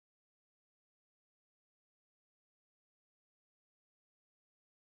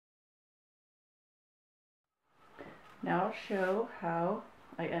Now I'll show how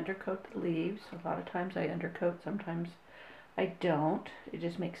I undercoat the leaves. A lot of times I undercoat, sometimes I don't. It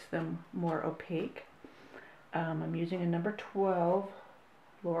just makes them more opaque. I'm using a number 12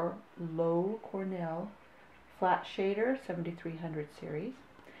 Low Cornell flat shader 7300 series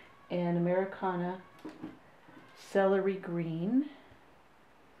and Americana celery green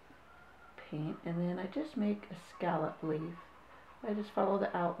paint, and then I just make a scallop leaf. I just follow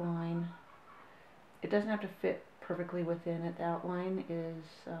the outline. It doesn't have to fit perfectly within it. The outline is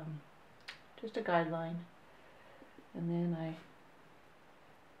just a guideline, and then I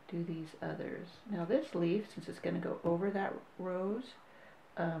do these others. Now this leaf, since it's going to go over that rose,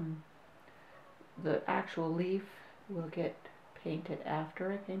 the actual leaf will get painted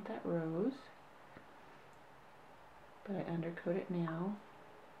after I paint that rose, but I undercoat it now,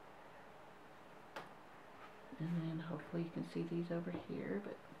 and then hopefully you can see these over here.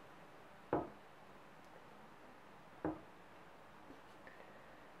 But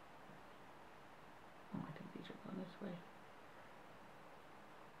I think these are going this way.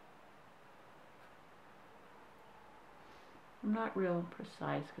 I'm not real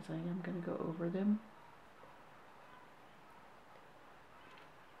precise because I am going to go over them.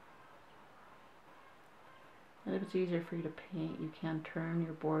 And if it's easier for you to paint, you can turn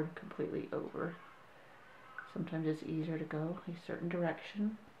your board completely over. Sometimes it's easier to go a certain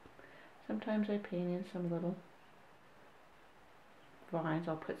direction. Sometimes I paint in some little vines.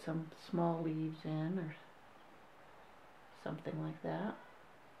 I'll put some small leaves in or something like that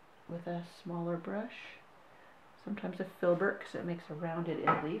with a smaller brush. Sometimes a filbert because it makes a rounded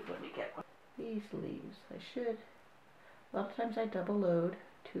end leaf when you get one. These leaves, a lot of times I double load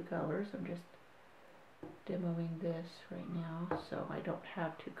 2 colors. I'm just demoing this right now, so I don't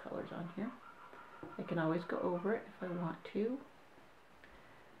have 2 colors on here. I can always go over it if I want to.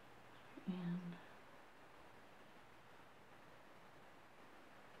 And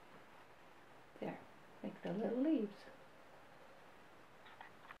there, make the little leaves.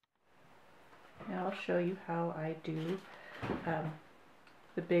 Now I'll show you how I do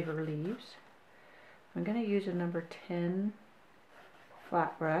the bigger leaves. I'm going to use a number 10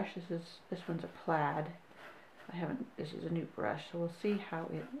 flat brush. This one's a plaid. This is a new brush, so we'll see how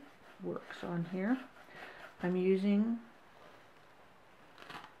it works on here. I'm using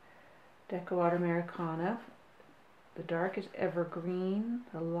Deco Art Americana. The dark is evergreen,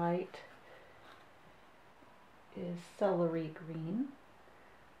 the light is celery green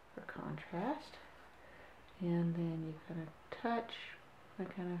for contrast. And then you kind of touch, I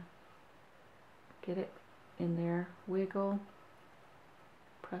kind of get it in there, wiggle,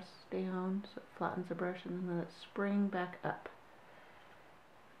 press down so it flattens the brush, and then let it spring back up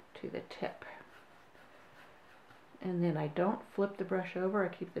to the tip. And then I don't flip the brush over. I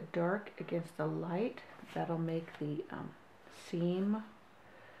keep the dark against the light. That'll make the seam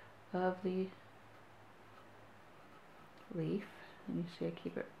of the leaf. And you see I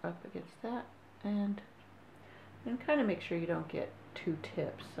keep it up against that, and kind of make sure you don't get 2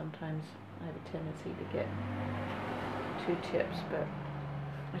 tips. Sometimes I have a tendency to get 2 tips, but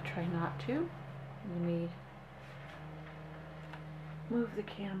I try not to. Let me move the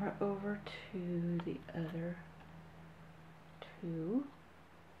camera over to the other 2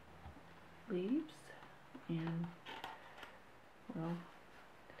 leaves, and well,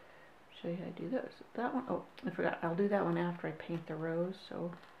 show you how to do those. That one, oh, I forgot, I'll do that one after I paint the rose,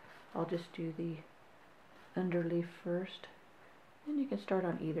 so I'll just do the underleaf first. And you can start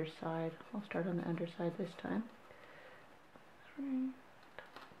on either side. I'll start on the underside this time.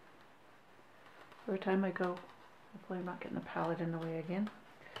 Every time I go, hopefully I'm not getting the palette in the way again.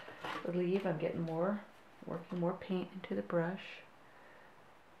 The leaf, I'm getting working more paint into the brush.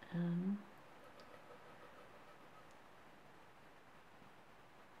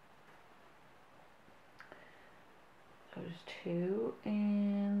 Those 2,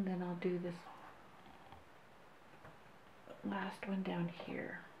 and then I'll do this last one down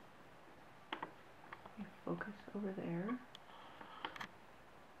here. Focus over there.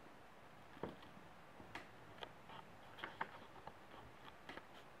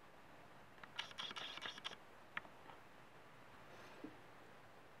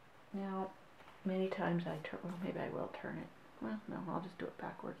 Now, many times I turn, well, maybe I will turn it. Well, no, I'll just do it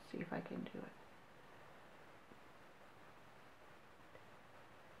backwards, see if I can do it.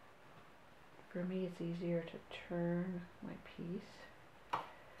 For me, it's easier to turn my piece.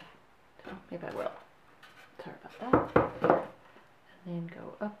 So maybe I will. Sorry about that. And then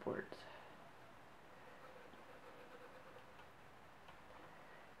go upwards.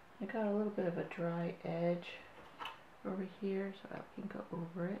 I got a little bit of a dry edge over here, so I can go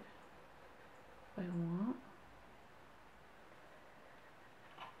over it if I want.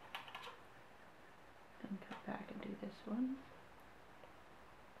 one.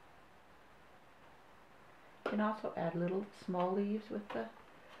 You can also add little small leaves with the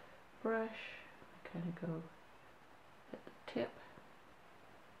brush. I kind of go at the tip.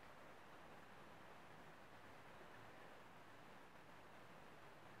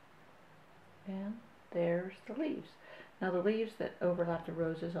 And there's the leaves. Now the leaves that overlap the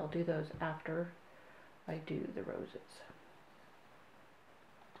roses, I'll do those after I do the roses.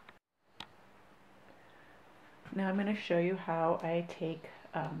 Now I'm going to show you how I take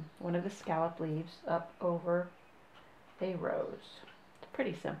one of the scallop leaves up over a rose. It's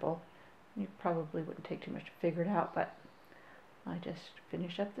pretty simple. You probably wouldn't take too much to figure it out, but I just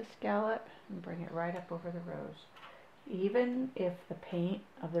finish up the scallop and bring it right up over the rose. Even if the paint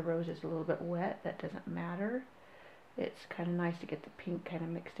of the rose is a little bit wet, that doesn't matter. It's kind of nice to get the pink kind of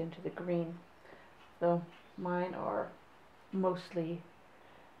mixed into the green. So mine are mostly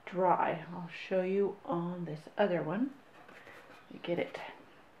dry. I'll show you on this other one. You get it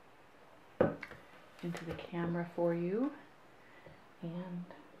into the camera for you, and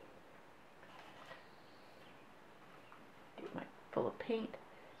get my full of paint,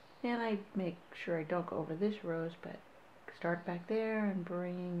 and I make sure I don't go over this rose, but start back there and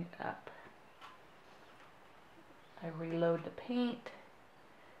bring it up. I reload the paint.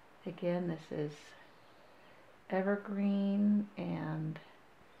 Again, this is Evergreen and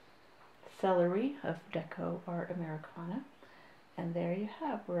Celery of Deco Art Americana. And there you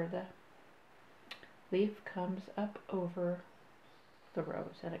have where the leaf comes up over the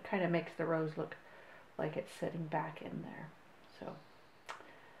rose. And it kind of makes the rose look like it's sitting back in there. So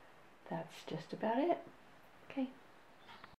that's just about it. Okay.